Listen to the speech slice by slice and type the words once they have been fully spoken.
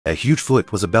A huge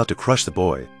foot was about to crush the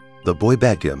boy. The boy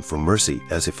begged him for mercy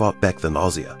as he fought back the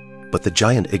nausea, but the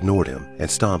giant ignored him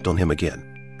and stomped on him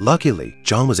again. Luckily,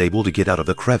 John was able to get out of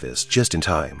the crevice just in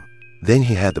time. Then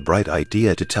he had the bright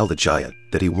idea to tell the giant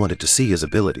that he wanted to see his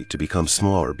ability to become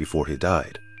smaller before he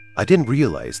died. I didn't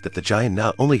realize that the giant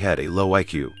not only had a low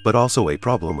IQ, but also a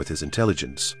problem with his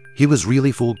intelligence. He was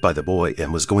really fooled by the boy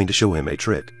and was going to show him a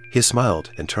trick. He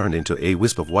smiled and turned into a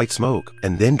wisp of white smoke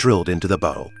and then drilled into the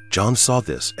bottle. John saw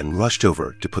this and rushed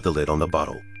over to put the lid on the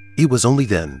bottle. It was only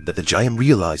then that the giant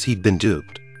realized he'd been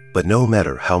duped. But no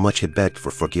matter how much he begged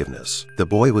for forgiveness, the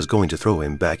boy was going to throw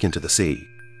him back into the sea.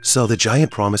 So the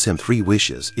giant promised him 3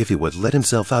 wishes if he would let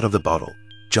himself out of the bottle.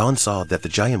 John saw that the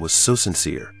giant was so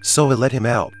sincere, so he let him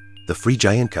out. The free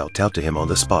giant kowtowed to him on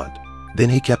the spot. Then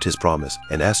he kept his promise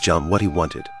and asked John what he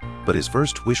wanted. But his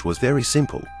first wish was very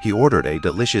simple. He ordered a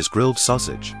delicious grilled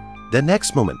sausage. The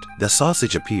next moment, the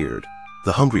sausage appeared.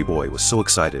 The hungry boy was so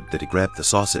excited that he grabbed the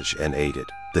sausage and ate it.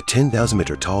 The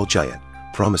 10,000-meter tall giant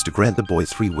promised to grant the boy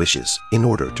 3 wishes in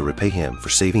order to repay him for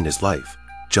saving his life.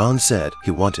 John said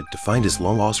he wanted to find his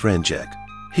long-lost friend Jack.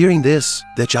 Hearing this,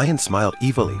 the giant smiled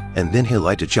evilly, and then he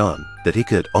lied to John that he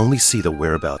could only see the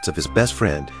whereabouts of his best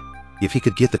friend if he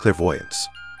could get the clairvoyance.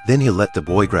 Then he let the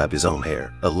boy grab his own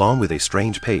hair, along with a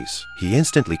strange pace. He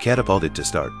instantly catapulted to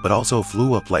start, but also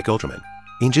flew up like Ultraman.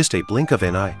 In just a blink of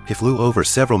an eye, he flew over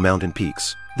several mountain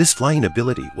peaks. This flying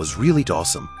ability was really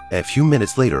awesome. A few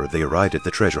minutes later, they arrived at the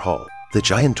treasure hall. The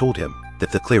giant told him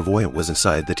that the clairvoyant was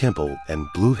inside the temple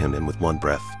and blew him in with one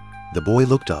breath. The boy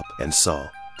looked up and saw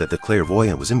that the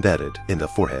clairvoyant was embedded in the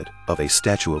forehead of a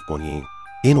statue of Guanyin.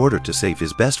 In order to save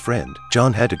his best friend,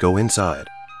 John had to go inside.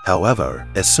 However,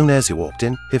 as soon as he walked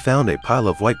in, he found a pile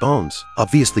of white bones.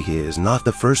 Obviously, he is not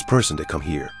the first person to come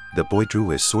here. The boy drew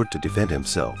his sword to defend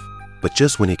himself. But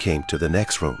just when he came to the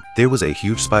next room, there was a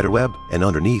huge spider web, and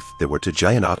underneath there were 2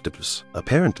 giant octopus.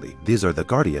 Apparently, these are the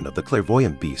guardian of the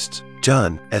clairvoyant beasts.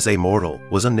 John, as a mortal,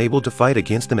 was unable to fight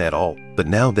against them at all, but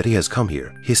now that he has come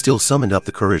here, he still summoned up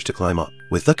the courage to climb up.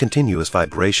 With the continuous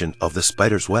vibration of the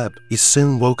spider's web, he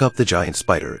soon woke up the giant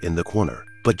spider in the corner.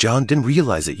 But John didn't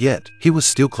realize it yet. He was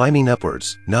still climbing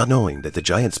upwards, not knowing that the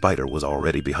giant spider was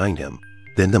already behind him.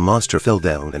 Then the monster fell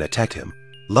down and attacked him.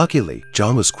 Luckily,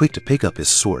 John was quick to pick up his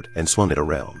sword and swung it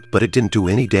around, but it didn't do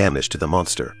any damage to the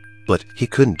monster. But he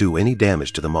couldn't do any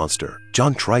damage to the monster.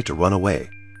 John tried to run away,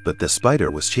 but the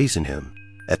spider was chasing him.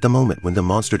 At the moment when the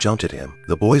monster jumped at him,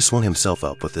 the boy swung himself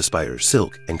up with the spider's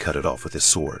silk and cut it off with his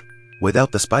sword.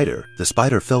 Without the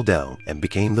spider fell down and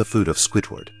became the food of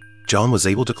Squidward. John was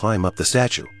able to climb up the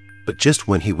statue, but just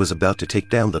when he was about to take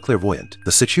down the clairvoyant,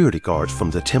 the security guards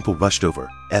from the temple rushed over.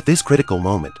 At this critical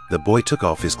moment, the boy took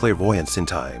off his clairvoyance in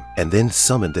time and then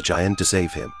summoned the giant to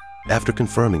save him. After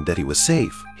confirming that he was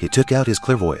safe, he took out his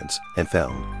clairvoyance and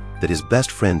found that his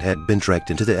best friend had been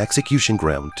dragged into the execution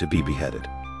ground to be beheaded.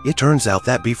 It turns out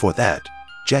that before that,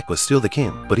 Jack was still the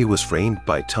king, but he was framed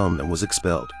by Tom and was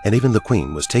expelled, and even the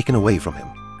queen was taken away from him.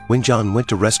 When John went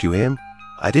to rescue him,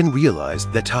 I didn't realize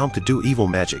that Tom could do evil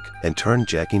magic and turn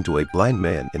Jack into a blind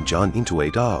man and John into a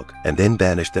dog, and then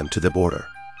banish them to the border.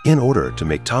 In order to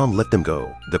make Tom let them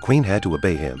go, the queen had to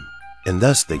obey him, and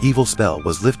thus the evil spell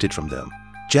was lifted from them.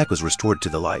 Jack was restored to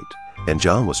the light, and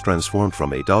John was transformed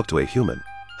from a dog to a human.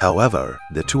 However,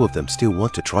 the 2 of them still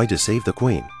want to try to save the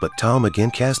queen, but Tom again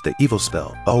cast the evil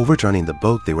spell, overturning the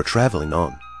boat they were traveling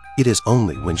on. It is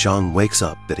only when John wakes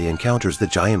up that he encounters the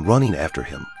giant running after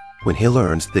him. When he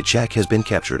learns that Jack has been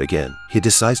captured again, he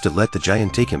decides to let the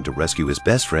giant take him to rescue his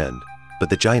best friend.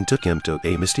 But the giant took him to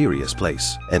a mysterious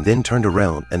place, and then turned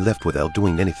around and left without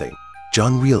doing anything.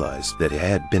 John realized that he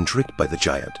had been tricked by the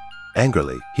giant.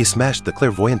 Angrily, he smashed the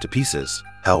clairvoyant to pieces.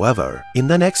 However, in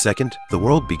the next second, the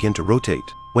world began to rotate.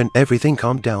 When everything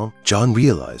calmed down, John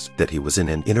realized that he was in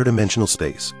an interdimensional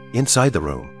space. Inside the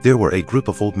room, there were a group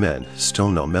of old men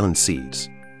stoned on melon seeds.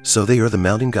 So they are the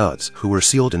mountain gods who were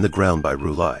sealed in the ground by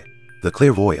Rulai. The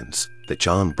clairvoyance that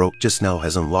John broke just now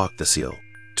has unlocked the seal.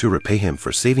 To repay him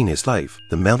for saving his life,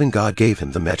 the mountain god gave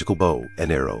him the magical bow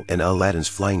and arrow and Aladdin's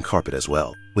flying carpet as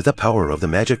well. With the power of the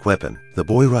magic weapon, the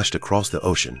boy rushed across the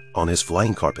ocean on his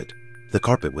flying carpet. The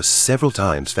carpet was several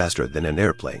times faster than an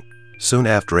airplane. Soon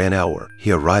after an hour,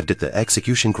 he arrived at the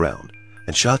execution ground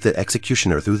and shot the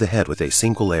executioner through the head with a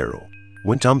single arrow.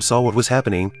 When Tom saw what was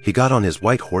happening, he got on his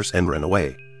white horse and ran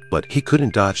away. But he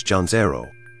couldn't dodge John's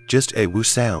arrow. Just a whoosh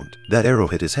sound, that arrow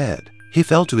hit his head. He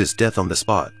fell to his death on the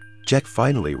spot. Jack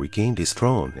finally regained his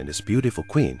throne and his beautiful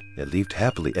queen and lived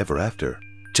happily ever after.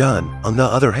 John, on the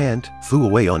other hand, flew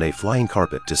away on a flying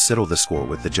carpet to settle the score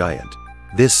with the giant.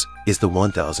 This is the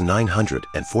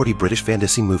 1940 British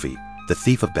fantasy movie, The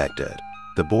Thief of Bagdad.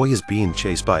 The boy is being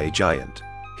chased by a giant.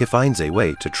 He finds a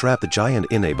way to trap the giant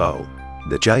in a bowl.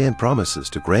 The giant promises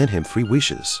to grant him 3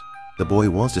 wishes. The boy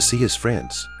wants to see his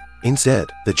friends. Instead,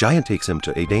 the giant takes him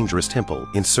to a dangerous temple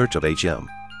in search of a gem.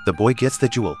 The boy gets the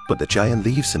jewel, but the giant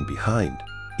leaves him behind.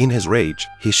 In his rage,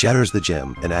 he shatters the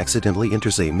gem and accidentally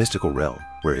enters a mystical realm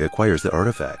where he acquires the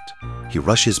artifact. He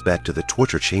rushes back to the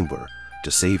torture chamber to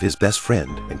save his best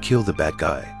friend and kill the bad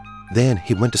guy. Then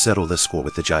he went to settle the score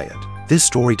with the giant. This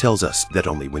story tells us that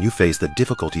only when you face the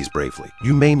difficulties bravely,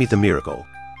 you may meet the miracle.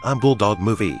 I'm BullDog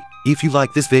Movie. If you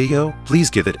like this video, please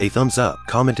give it a thumbs up,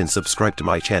 comment and subscribe to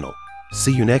my channel.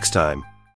 See you next time.